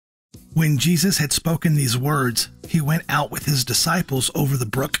When Jesus had spoken these words, he went out with his disciples over the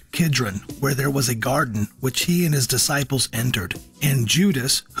brook Kidron, where there was a garden, which he and his disciples entered. And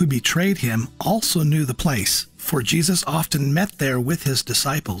Judas, who betrayed him, also knew the place, for Jesus often met there with his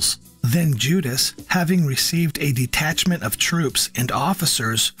disciples. Then Judas, having received a detachment of troops and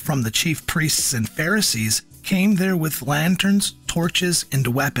officers from the chief priests and Pharisees, came there with lanterns, torches, and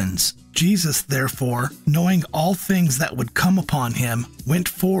weapons. Jesus, therefore, knowing all things that would come upon him, went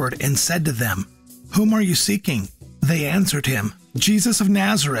forward and said to them, "Whom are you seeking?" They answered him, "Jesus of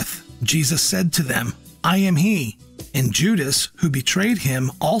Nazareth." Jesus said to them, "I am he." And Judas, who betrayed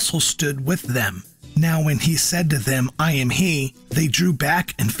him, also stood with them. Now when he said to them, "I am he," they drew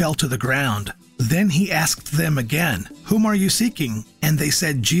back and fell to the ground. Then he asked them again, "Whom are you seeking?" And they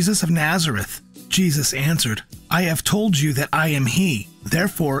said, "Jesus of Nazareth." Jesus answered, "I have told you that I am he.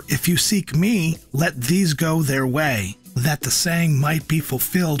 Therefore, if you seek me, let these go their way, that the saying might be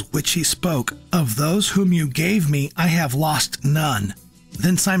fulfilled which he spoke, 'Of those whom you gave me, I have lost none.'"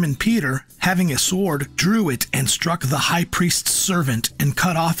 Then Simon Peter, having a sword, drew it and struck the high priest's servant and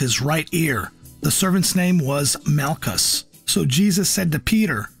cut off his right ear. The servant's name was Malchus. So Jesus said to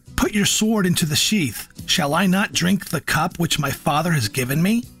Peter, "Put your sword into the sheath. Shall I not drink the cup which my Father has given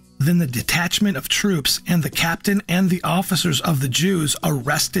me?" Then the detachment of troops and the captain and the officers of the Jews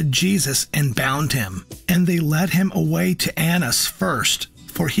arrested Jesus and bound him. And they led him away to Annas first,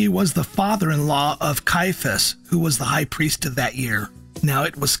 for he was the father-in-law of Caiaphas, who was the high priest of that year. Now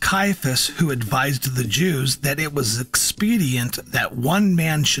it was Caiaphas who advised the Jews that it was expedient that one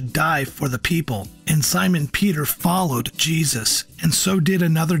man should die for the people. And Simon Peter followed Jesus, and so did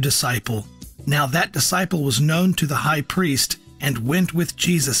another disciple. Now that disciple was known to the high priest, and went with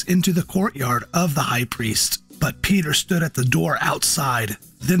Jesus into the courtyard of the high priest. But Peter stood at the door outside.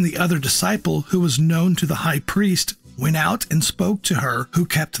 Then the other disciple, who was known to the high priest, went out and spoke to her who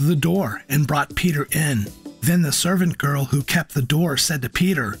kept the door, and brought Peter in. Then the servant girl who kept the door said to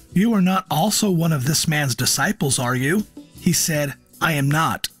Peter, "You are not also one of this man's disciples, are you?" He said, "I am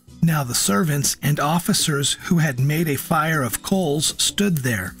not." Now the servants and officers who had made a fire of coals stood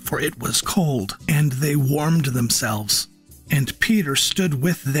there, for it was cold, and they warmed themselves. And Peter stood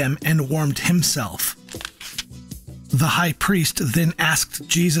with them and warmed himself. The high priest then asked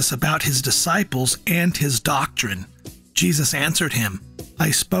Jesus about his disciples and his doctrine. Jesus answered him,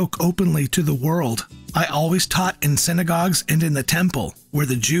 "I spoke openly to the world. I always taught in synagogues and in the temple, where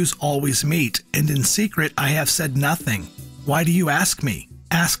the Jews always meet, and in secret I have said nothing. Why do you ask me?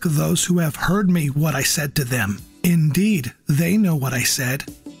 Ask those who have heard me what I said to them. Indeed, they know what I said."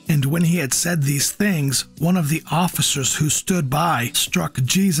 And when he had said these things, one of the officers who stood by struck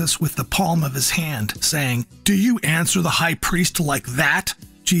Jesus with the palm of his hand, saying, "Do you answer the high priest like that?"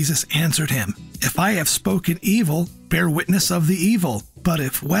 Jesus answered him, "If I have spoken evil, bear witness of the evil. But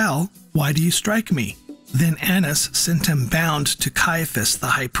if well, why do you strike me?" Then Annas sent him bound to Caiaphas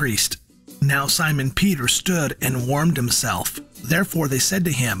the high priest. Now Simon Peter stood and warmed himself. Therefore they said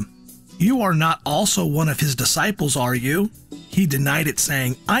to him, "You are not also one of his disciples, are you?" He denied it,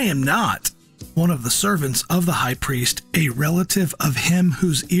 saying, "I am not." One of the servants of the high priest, a relative of him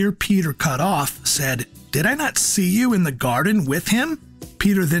whose ear Peter cut off, said, "Did I not see you in the garden with him?"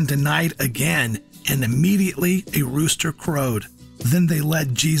 Peter then denied again, and immediately a rooster crowed. Then they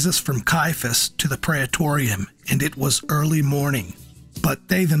led Jesus from Caiaphas to the praetorium, and it was early morning. But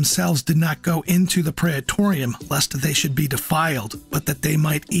they themselves did not go into the praetorium, lest they should be defiled, but that they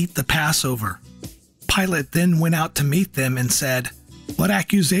might eat the Passover. Pilate then went out to meet them and said, "What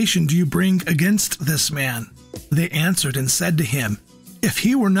accusation do you bring against this man?" They answered and said to him, "If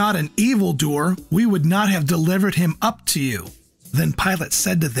he were not an evildoer, we would not have delivered him up to you." Then Pilate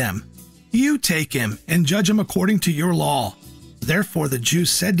said to them, "You take him and judge him according to your law." Therefore the Jews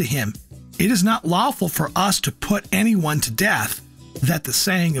said to him, "It is not lawful for us to put anyone to death," that the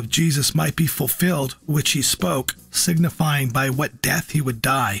saying of Jesus might be fulfilled, which he spoke, signifying by what death he would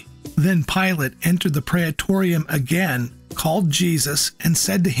die. Then Pilate entered the praetorium again, called Jesus, and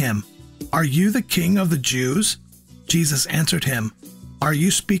said to him, "Are you the king of the Jews?" Jesus answered him, "Are you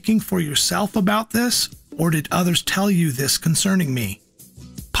speaking for yourself about this, or did others tell you this concerning me?"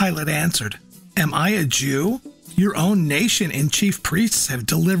 Pilate answered, "Am I a Jew? Your own nation and chief priests have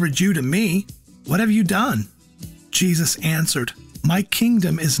delivered you to me. What have you done?" Jesus answered, "My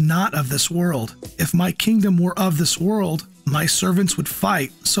kingdom is not of this world. If my kingdom were of this world, my servants would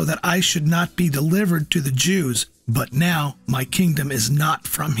fight so that I should not be delivered to the Jews. But now my kingdom is not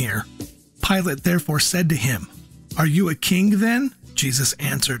from here." Pilate therefore said to him, "Are you a king then?" Jesus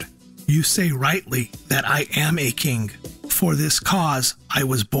answered, "You say rightly that I am a king. For this cause I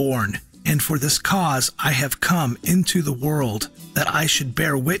was born, and for this cause I have come into the world, that I should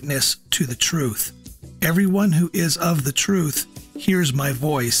bear witness to the truth. Everyone who is of the truth hears my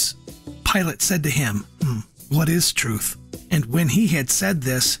voice." Pilate said to him, "What is truth?" And when he had said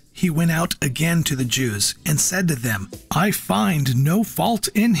this, he went out again to the Jews and said to them, "I find no fault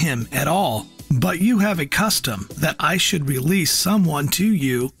in him at all. But you have a custom that I should release someone to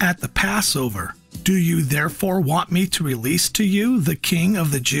you at the Passover. Do you therefore want me to release to you the King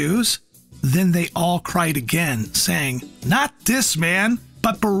of the Jews?" Then they all cried again, saying, "Not this man,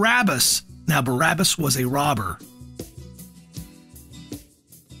 but Barabbas." Now Barabbas was a robber.